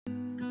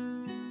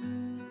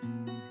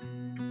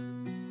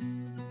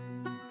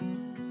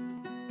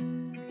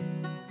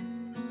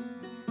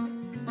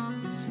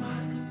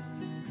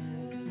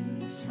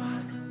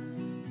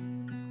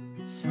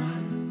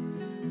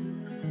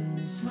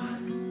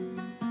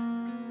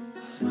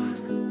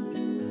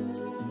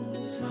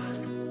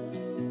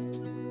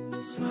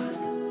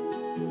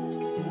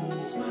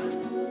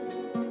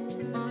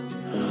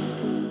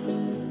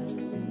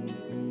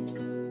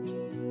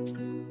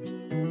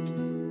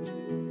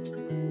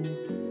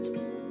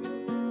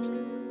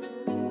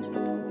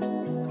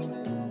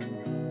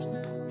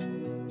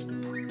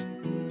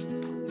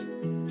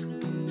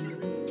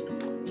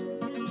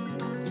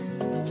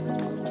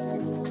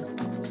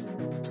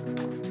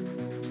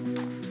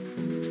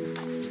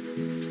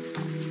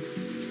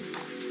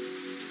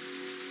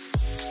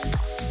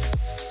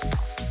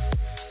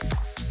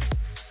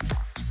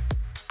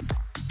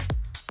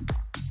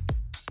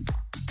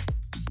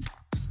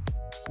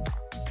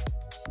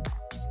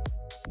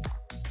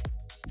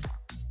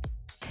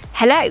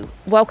Hello,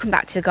 welcome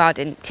back to the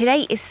garden.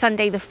 Today is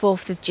Sunday the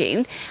 4th of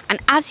June, and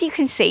as you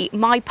can see,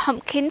 my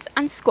pumpkins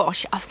and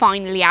squash are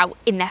finally out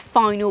in their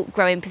final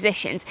growing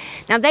positions.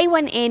 Now they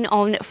went in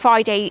on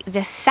Friday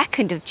the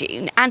 2nd of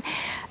June, and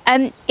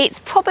it's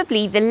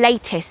probably the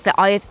latest that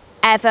I have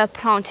ever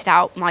planted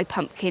out my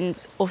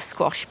pumpkins or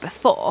squash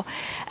before,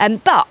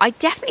 but I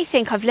definitely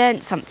think I've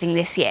learned something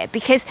this year,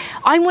 because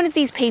I'm one of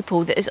these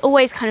people that has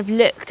always kind of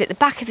looked at the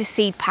back of the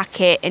seed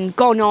packet and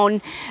gone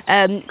on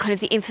kind of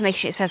the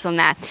information it says on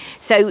there.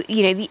 So,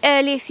 you know, the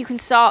earliest you can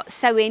start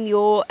sowing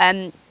your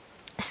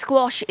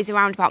squash is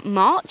around about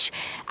March,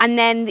 and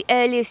then the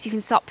earliest you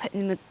can start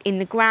putting them in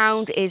the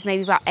ground is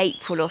maybe about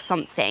April or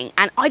something.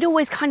 And I'd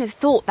always kind of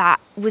thought that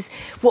was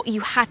what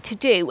you had to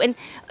do, and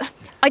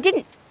I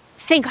didn't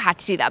think I had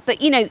to do that, but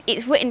you know,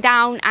 it's written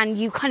down and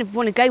you kind of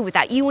want to go with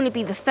that. You want to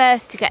be the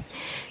first to get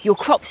your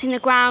crops in the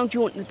ground, you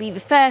want to be the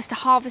first to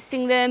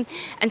harvesting them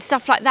and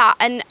stuff like that.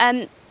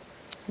 And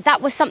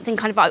that was something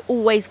kind of I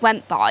always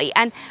went by.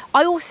 And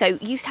I also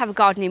used to have a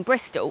garden in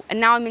Bristol,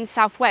 and now I'm in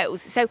South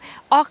Wales, so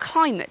our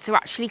climates are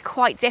actually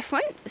quite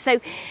different.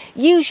 So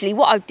usually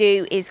what I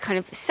do is kind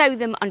of sow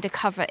them under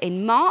cover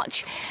in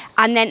March,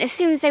 and then as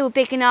soon as they were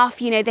big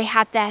enough, you know, they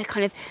had their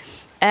kind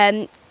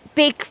of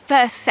big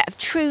first set of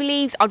true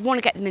leaves, I'd want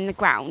to get them in the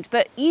ground,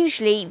 but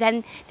usually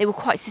then they were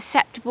quite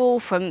susceptible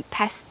from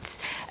pests,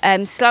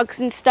 slugs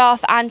and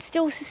stuff, and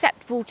still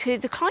susceptible to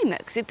the climate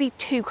because it'd be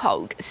too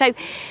cold. So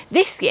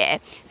this year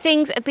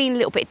things have been a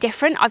little bit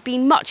different. I've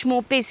been much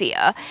more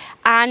busier,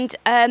 and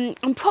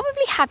I'm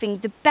probably having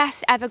the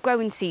best ever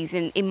growing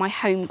season in my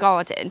home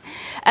garden,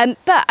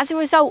 but as a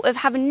result of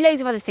having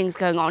loads of other things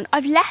going on,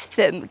 I've let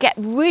them get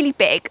really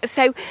big.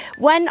 So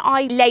when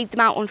I laid them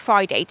out on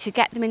Friday to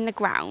get them in the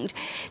ground,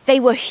 they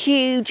were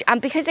huge,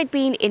 and because they'd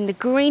been in the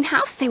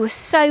greenhouse, they were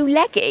so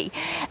leggy.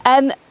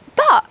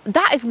 But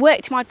that has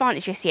worked to my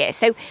advantage this year.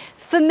 So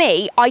for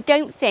me, I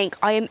don't think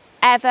I am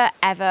ever,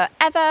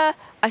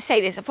 I say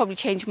this, I'll probably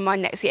change my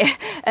mind next year,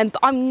 but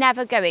I'm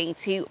never going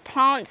to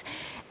plant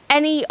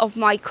any of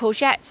my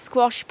courgettes,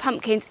 squash,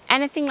 pumpkins,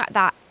 anything like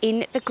that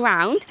in the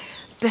ground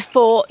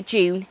before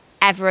June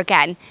ever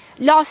again.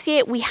 Last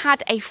year we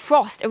had a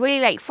frost, a really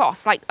late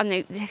frost, like I don't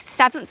know, the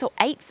 7th or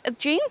 8th of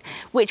June,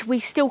 which we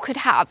still could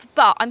have,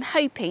 but I'm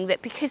hoping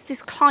that because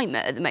this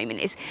climate at the moment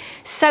is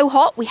so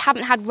hot, we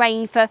haven't had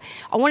rain for,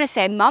 I want to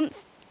say a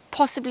month,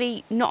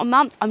 possibly not a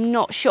month, I'm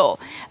not sure.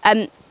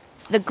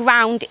 The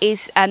ground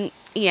is,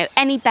 you know,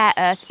 any bare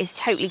earth is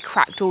totally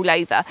cracked all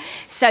over.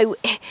 So,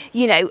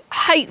 you know,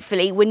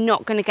 hopefully we're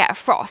not going to get a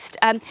frost.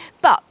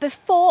 But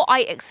before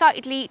I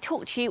excitedly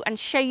talk to you and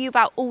show you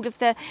about all of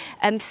the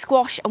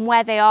squash and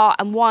where they are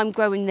and why I'm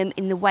growing them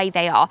in the way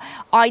they are,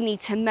 I need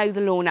to mow the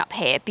lawn up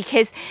here,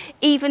 because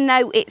even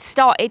though it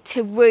started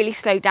to really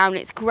slow down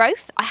its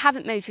growth, I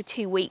haven't mowed for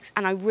 2 weeks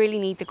and I really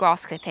need the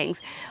grass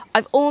clippings.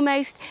 I've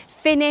almost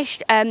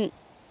finished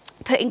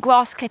putting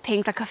grass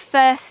clippings, like a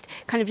first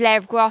kind of layer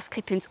of grass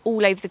clippings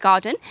all over the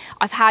garden.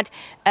 I've had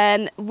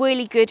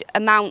really good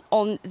amount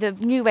on the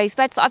new raised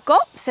beds that I've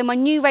got. So my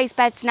new raised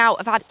beds now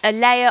have had a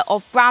layer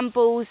of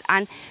brambles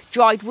and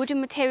dried wooden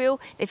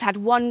material. They've had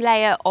one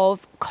layer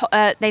of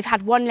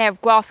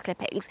grass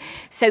clippings.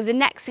 So the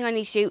next thing I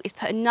need to do is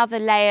put another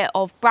layer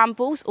of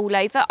brambles all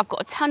over. I've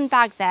got a ton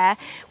bag there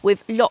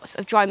with lots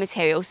of dry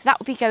material, so that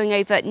will be going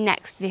over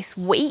next this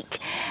week.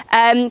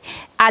 And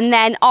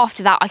then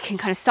after that I can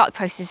kind of start the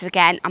process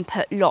again and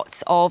put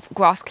lots of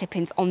grass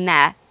clippings on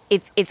there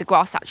if the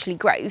grass actually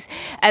grows.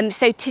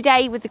 So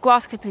today with the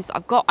grass clippings that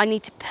I've got, I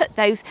need to put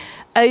those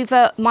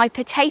over my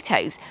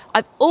potatoes.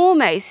 I've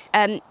almost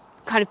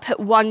kind of put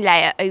one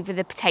layer over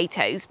the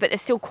potatoes, but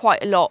there's still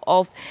quite a lot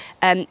of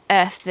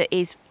earth that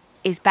is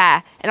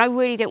bare, and I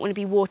really don't want to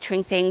be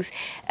watering things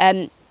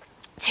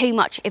too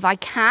much if I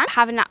can.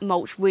 Having that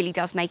mulch really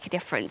does make a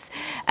difference.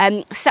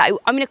 So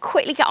I'm going to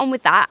quickly get on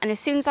with that, and as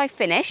soon as I've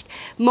finished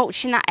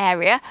mulching that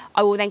area,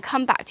 I will then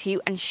come back to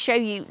you and show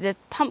you the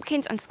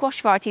pumpkins and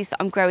squash varieties that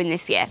I'm growing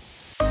this year.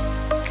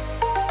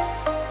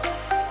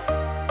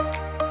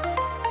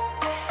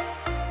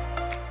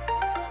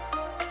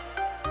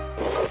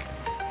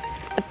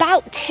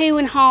 About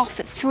 2.5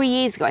 to 3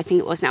 years ago, I think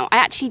it was now, I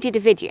actually did a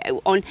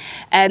video on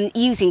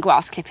using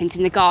grass clippings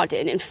in the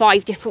garden and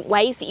 5 different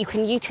ways that you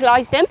can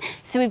utilise them.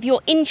 So if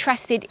you're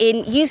interested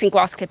in using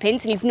grass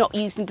clippings and you've not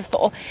used them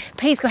before,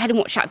 please go ahead and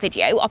watch that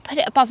video. I'll put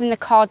it above in the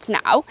cards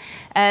now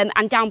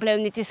and down below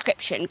in the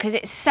description, because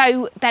it's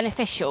so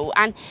beneficial.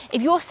 And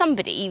if you're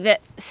somebody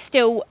that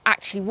still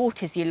actually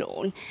waters your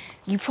lawn,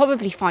 you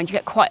probably find you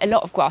get quite a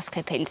lot of grass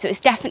clippings. So it's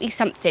definitely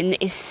something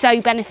that is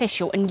so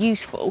beneficial and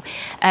useful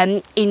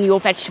in your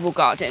vegetable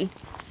garden.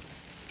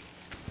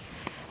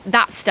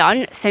 That's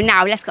done. So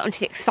now let's get on to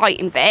the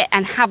exciting bit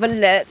and have a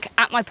look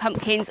at my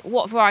pumpkins,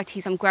 what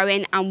varieties I'm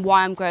growing and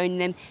why I'm growing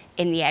them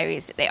in the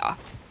areas that they are.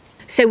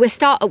 So we'll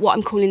start at what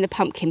I'm calling the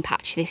pumpkin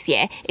patch this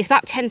year. It's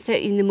about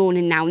 10:30 in the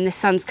morning now and the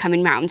sun's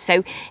coming round.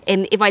 So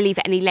if I leave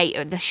it any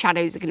later, the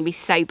shadows are going to be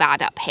so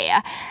bad up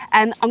here.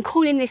 I'm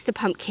calling this the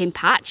pumpkin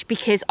patch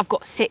because I've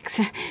got 6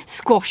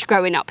 squash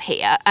growing up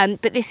here.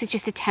 But this is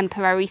just a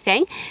temporary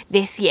thing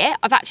this year.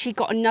 I've actually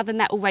got another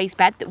metal raised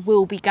bed that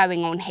will be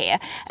going on here.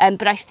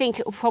 But I think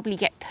it will probably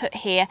get put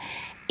here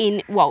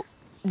in, well,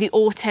 the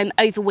autumn.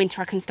 Over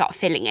winter I can start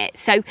filling it.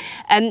 So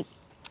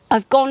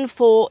I've gone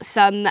for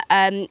some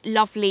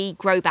lovely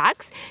grow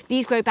bags.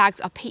 These grow bags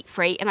are peat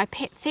free and I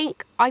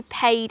think I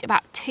paid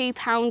about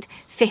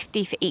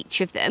 £2.50 for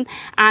each of them,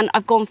 and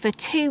I've gone for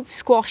 2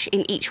 squash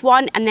in each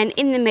one, and then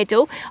in the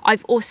middle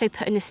I've also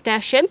put a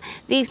nasturtium.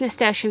 These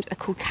nasturtiums are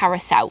called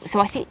carousel, so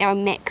I think they're a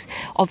mix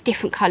of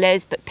different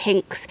colours but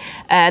pinks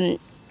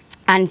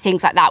and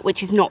things like that,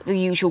 which is not the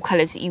usual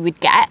colours that you would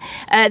get.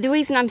 The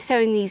reason I'm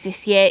sowing these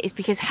this year is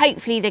because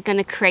hopefully they're going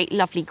to create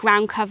lovely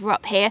ground cover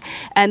up here,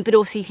 but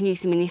also you can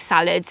use them in your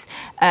salads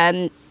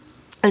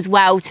as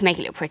well to make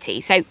it look pretty.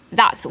 So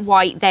that's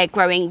why they're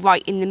growing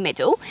right in the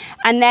middle.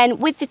 And then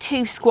with the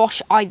 2 squash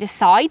either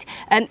side,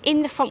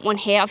 in the front one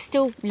here, I've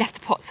still left the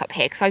pots up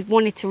here because I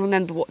wanted to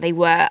remember what they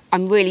were.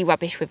 I'm really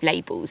rubbish with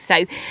labels.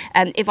 So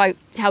if I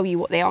tell you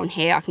what they are on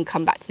here, I can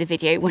come back to the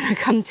video when I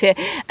come to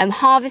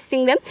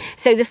harvesting them.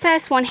 So the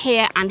first one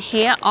here and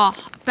here are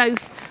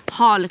both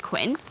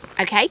Harlequin.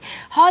 Okay,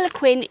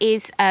 Harlequin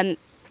is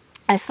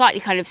a slightly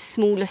kind of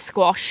smaller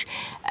squash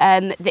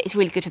that is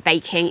really good for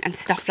baking and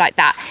stuff like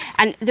that.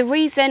 And the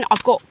reason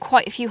I've got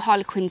quite a few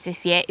Harlequins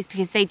this year is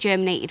because they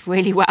germinated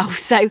really well.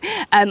 So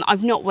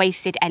I've not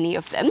wasted any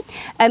of them.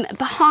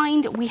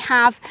 Behind we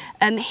have,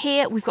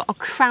 here we've got a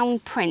Crown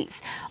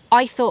Prince.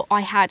 I thought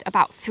I had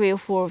about 3 or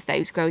 4 of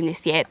those growing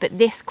this year, but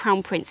this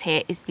Crown Prince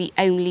here is the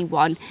only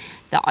one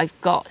that I've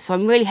got. So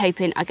I'm really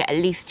hoping I get at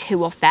least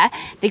 2 off there.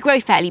 They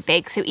grow fairly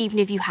big, so even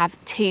if you have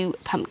 2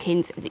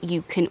 pumpkins that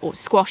you can, or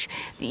squash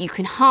that you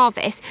can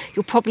harvest,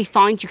 you'll probably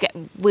find you get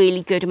a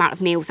really good amount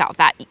of meals out of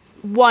that.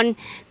 1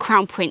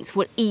 Crown Prince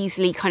will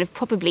easily kind of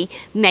probably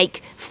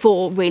make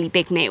 4 really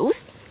big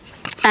meals.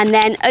 And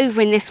then over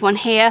in this one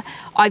here,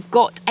 I've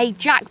got a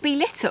Jack B.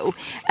 Little.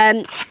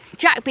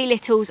 Jack B.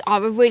 Littles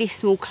are a really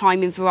small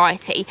climbing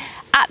variety.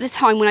 At the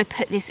time when I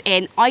put this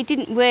in, I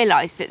didn't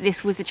realise that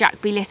this was a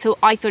Jack B. Little.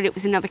 I thought it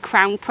was another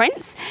Crown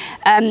Prince.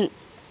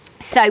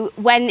 So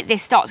when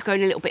this starts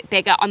growing a little bit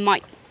bigger, I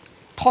might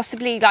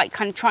possibly like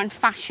kind of try and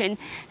fashion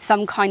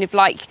some kind of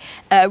like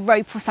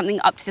rope or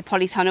something up to the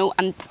polytunnel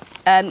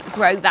and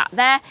grow that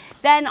there.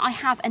 Then I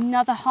have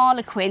another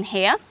Harlequin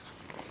here,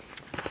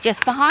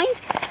 just behind.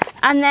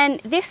 And then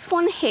this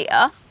one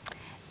here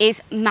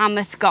is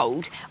Mammoth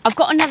Gold. I've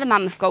got another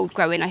Mammoth Gold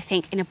growing, I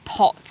think, in a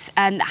pot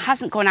that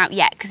hasn't gone out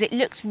yet because it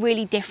looks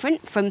really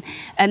different from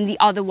the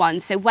other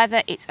ones. So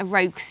whether it's a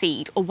rogue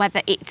seed or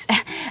whether it's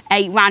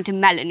a random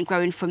melon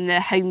growing from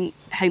the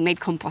homemade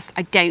compost,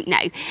 I don't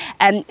know.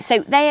 So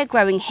they are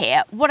growing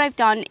here. What I've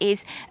done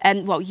is,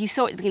 well, you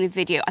saw at the beginning of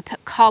the video, I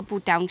put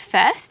cardboard down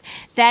first.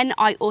 Then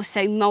I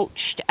also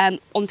mulched on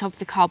top of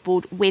the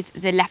cardboard with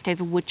the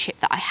leftover wood chip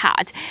that I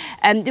had.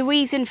 The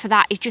reason for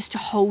that is just to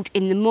hold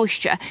in the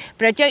moisture.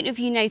 But I don't know if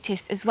you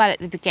noticed as well at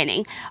the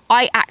beginning,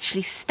 I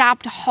actually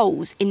stabbed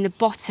holes in the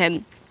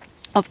bottom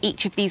of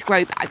each of these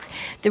grow bags.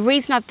 The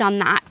reason I've done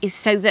that is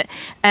so that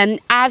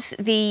as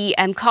the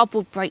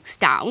cardboard breaks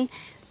down,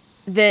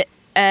 the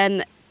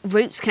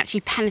roots can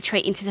actually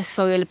penetrate into the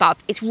soil above.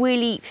 It's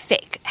really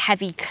thick,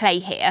 heavy clay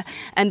here,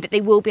 but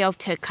they will be able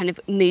to kind of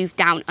move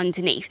down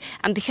underneath.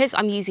 And because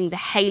I'm using the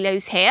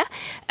halos here,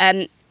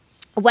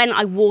 when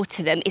I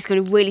water them, it's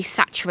going to really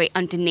saturate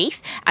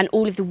underneath, and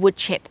all of the wood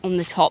chip on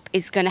the top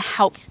is going to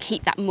help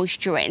keep that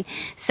moisture in.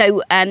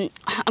 So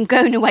I'm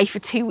going away for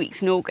 2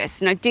 weeks in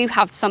August, and I do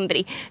have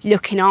somebody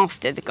looking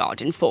after the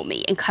garden for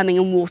me and coming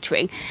and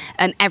watering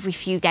every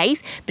few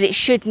days. But it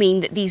should mean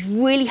that these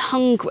really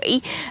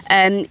hungry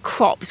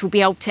crops will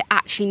be able to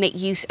actually make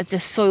use of the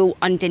soil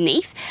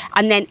underneath.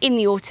 And then in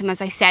the autumn, as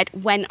I said,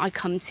 when I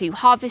come to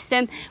harvest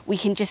them, we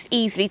can just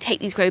easily take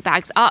these grow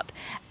bags up,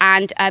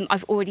 and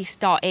I've already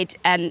started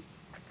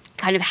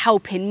kind of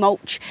helping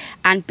mulch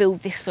and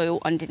build this soil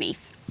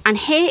underneath. And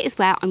here is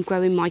where I'm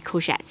growing my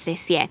courgettes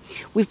this year.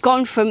 We've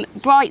gone from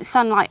bright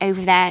sunlight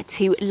over there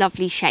to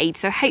lovely shade,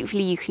 so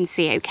hopefully you can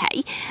see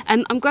okay.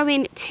 I'm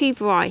growing 2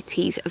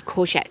 varieties of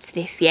courgettes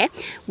this year.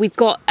 We've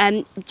got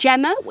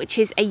Gemma, which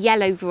is a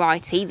yellow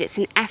variety that's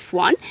an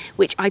F1,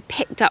 which I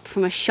picked up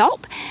from a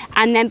shop.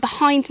 And then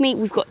behind me,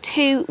 we've got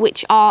 2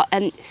 which are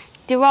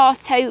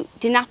Stirato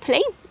di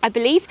Napoli, I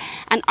believe.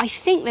 And I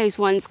think those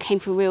ones came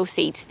from real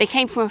seeds. They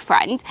came from a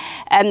friend.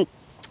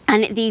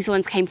 And these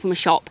ones came from a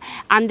shop.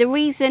 And the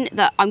reason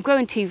that I'm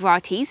growing 2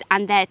 varieties,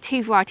 and they're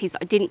 2 varieties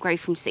that I didn't grow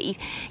from seed,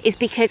 is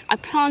because I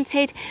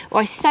planted, or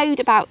I sowed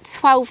about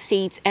 12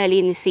 seeds early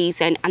in the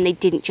season and they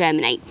didn't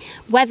germinate.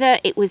 Whether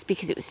it was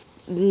because it was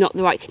not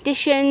the right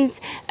conditions.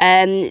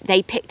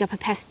 They picked up a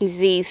pest and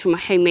disease from a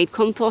homemade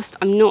compost.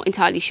 I'm not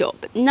entirely sure,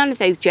 but none of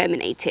those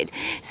germinated.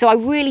 So I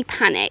really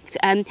panicked.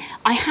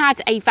 I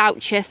had a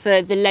voucher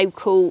for the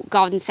local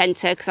garden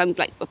centre because I'm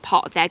like a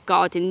part of their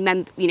garden,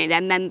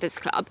 their members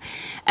club.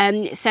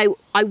 So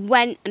I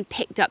went and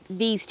picked up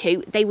these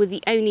two. They were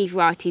the only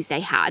varieties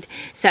they had.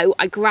 So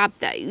I grabbed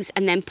those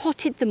and then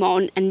potted them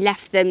on and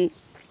left them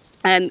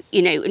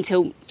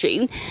until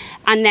June,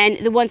 and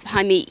then the ones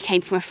behind me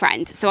came from a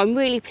friend. So I'm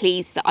really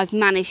pleased that I've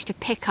managed to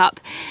pick up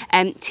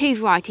 2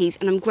 varieties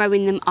and I'm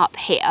growing them up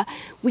here.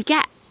 We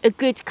get a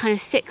good kind of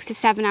 6 to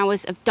 7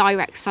 hours of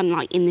direct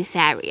sunlight in this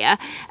area,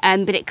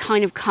 but it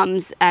kind of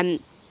comes in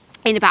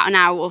about an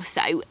hour or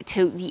so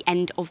till the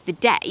end of the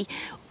day.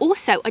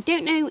 Also, I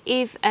don't know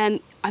if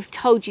I've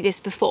told you this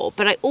before,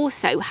 but I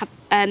also have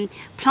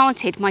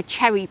planted my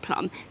cherry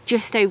plum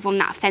just over on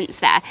that fence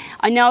there.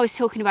 I know I was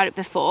talking about it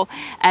before,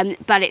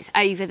 but it's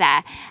over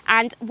there.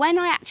 And when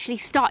I actually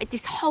started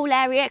this whole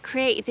area,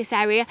 created this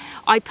area,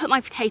 I put my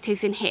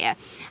potatoes in here,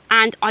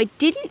 and I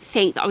didn't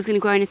think that I was going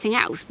to grow anything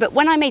else. But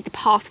when I made the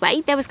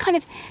pathway, there was kind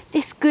of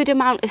this good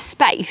amount of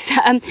space,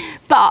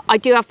 but I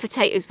do have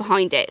potatoes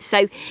behind it.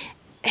 So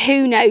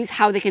who knows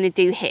how they're going to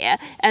do here.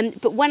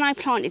 But when I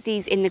planted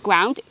these in the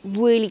ground,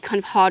 really kind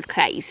of hard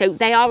clay, so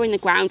they are in the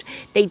ground.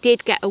 They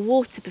did get a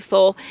water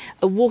before,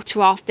 a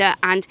water after,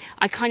 and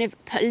I kind of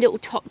put a little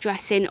top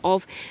dressing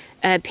of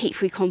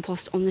peat-free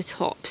compost on the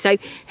top. So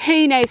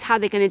who knows how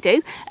they're going to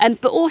do.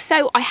 But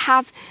also I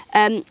have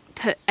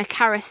put a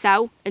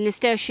carousel, a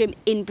nasturtium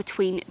in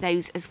between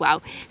those as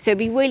well. So I'd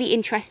be really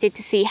interested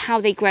to see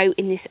how they grow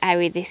in this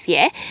area this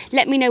year.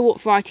 Let me know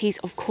what varieties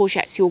of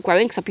courgettes you're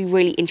growing, because I'd be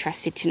really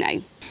interested to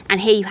know.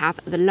 And here you have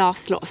the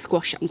last lot of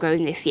squash I'm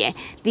growing this year.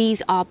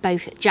 These are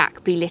both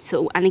Jack B.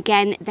 Little, and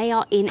again, they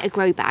are in a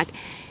grow bag.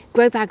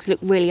 Grow bags look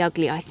really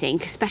ugly, I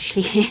think,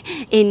 especially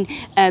in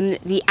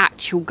the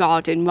actual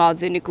garden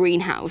rather than a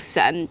greenhouse.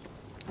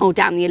 Or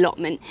down the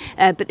allotment,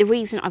 but the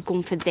reason I've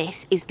gone for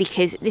this is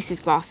because this is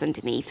grass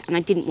underneath and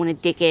I didn't want to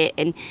dig it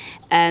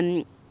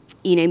and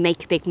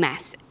make a big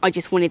mess. I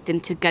just wanted them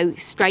to go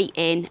straight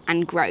in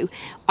and grow.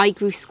 I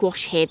grew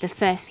squash here the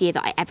first year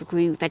that I ever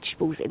grew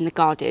vegetables in the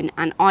garden,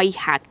 and I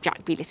had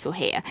Jack B. Little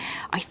here.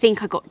 I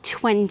think I got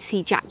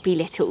 20 Jack B.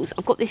 Littles.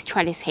 I've got this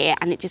trellis here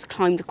and it just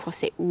climbed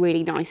across it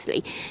really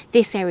nicely.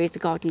 This area of the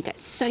garden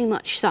gets so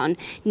much sun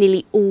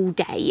nearly all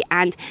day,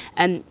 and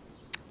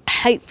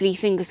hopefully,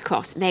 fingers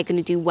crossed, they're going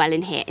to do well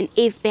in here. And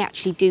if they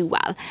actually do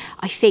well,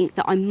 I think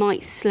that I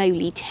might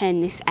slowly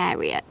turn this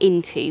area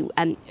into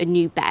a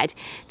new bed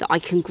that I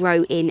can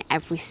grow in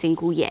every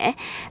single year.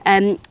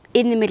 In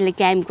the middle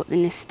again, we've got the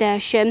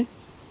nasturtium.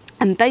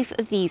 And both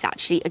of these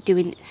actually are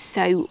doing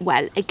so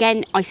well.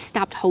 Again, I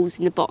stabbed holes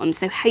in the bottom,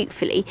 so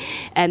hopefully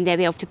they'll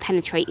be able to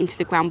penetrate into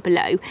the ground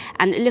below.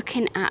 And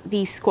looking at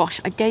these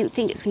squash, I don't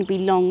think it's going to be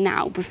long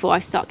now before I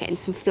start getting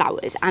some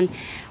flowers. And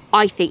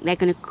I think they're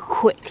going to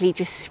quickly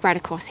just spread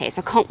across here,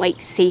 so I can't wait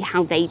to see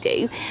how they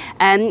do.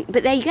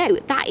 But there you go,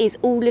 that is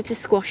all of the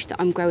squash that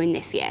I'm growing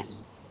this year.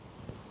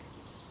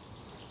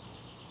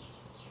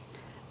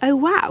 Oh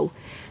wow,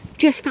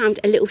 just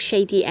found a little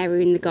shady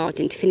area in the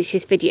garden to finish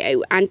this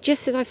video, and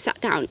just as I've sat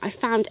down I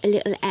found a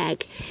little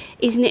egg.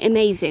 Isn't it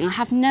amazing? I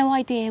have no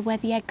idea where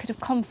the egg could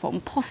have come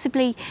from.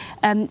 Possibly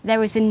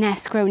there is a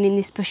nest growing in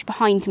this bush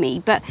behind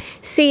me, but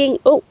seeing,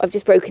 oh, I've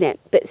just broken it,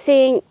 but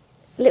seeing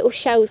little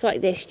shells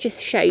like this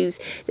just shows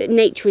that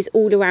nature is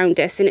all around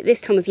us, and at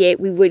this time of year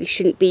we really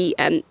shouldn't be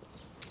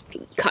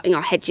cutting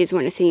our hedges or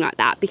anything like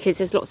that, because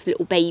there's lots of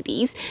little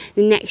babies.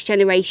 The next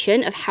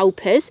generation of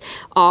helpers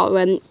are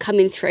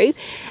coming through.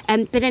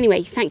 But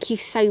anyway, thank you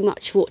so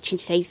much for watching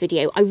today's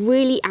video. I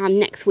really am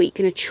next week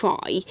going to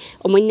try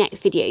on my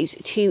next videos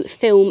to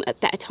film at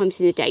better times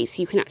in the day, so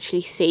you can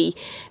actually see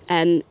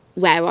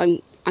where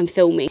I'm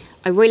filming.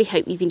 I really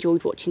hope you've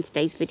enjoyed watching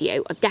today's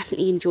video. I've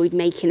definitely enjoyed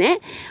making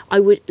it. I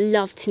would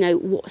love to know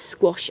what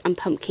squash and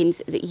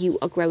pumpkins that you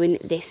are growing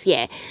this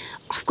year.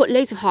 I've got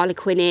loads of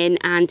harlequin in,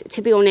 and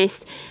to be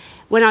honest,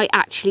 when I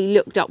actually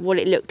looked up what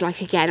it looked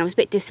like again, I was a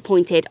bit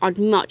disappointed. I'd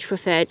much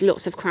preferred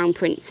lots of crown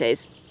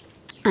princes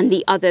and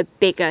the other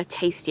bigger,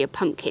 tastier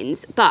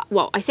pumpkins. But,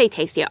 well, I say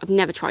tastier, I've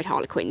never tried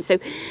harlequin, so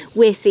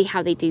we'll see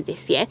how they do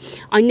this year.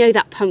 I know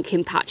that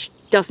pumpkin patch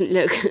doesn't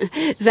look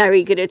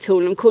very good at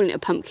all. I'm calling it a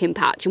pumpkin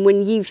patch, and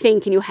when you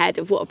think in your head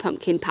of what a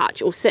pumpkin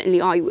patch, or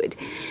certainly I would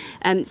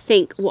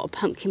think what a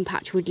pumpkin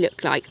patch would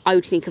look like, I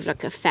would think of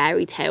like a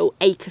fairy tale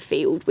acre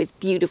field with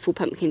beautiful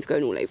pumpkins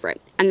growing all over it,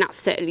 and that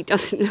certainly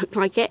doesn't look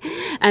like it.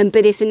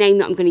 But it's a name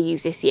that I'm going to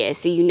use this year,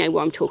 so you know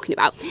what I'm talking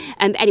about.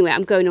 Anyway,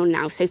 I'm going on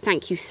now, so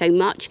thank you so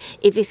much.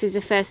 If this is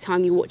the first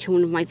time you're watching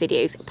one of my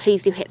videos,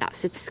 please do hit that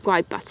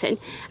subscribe button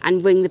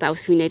and ring the bell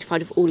so you're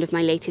notified of all of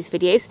my latest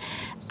videos.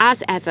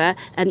 As ever,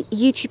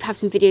 YouTube have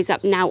some videos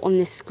up now on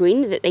the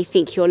screen that they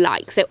think you'll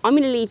like. So I'm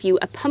going to leave you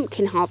a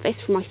pumpkin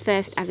harvest from my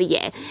first ever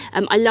year.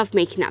 I loved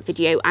making that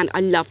video and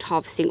I loved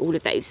harvesting all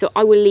of those. So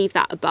I will leave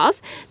that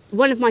above.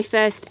 One of my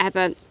first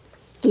ever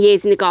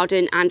years in the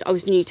garden and I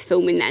was new to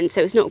filming then,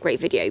 so it's not a great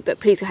video, but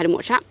please go ahead and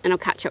watch that and I'll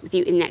catch up with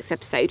you in the next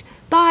episode.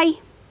 Bye!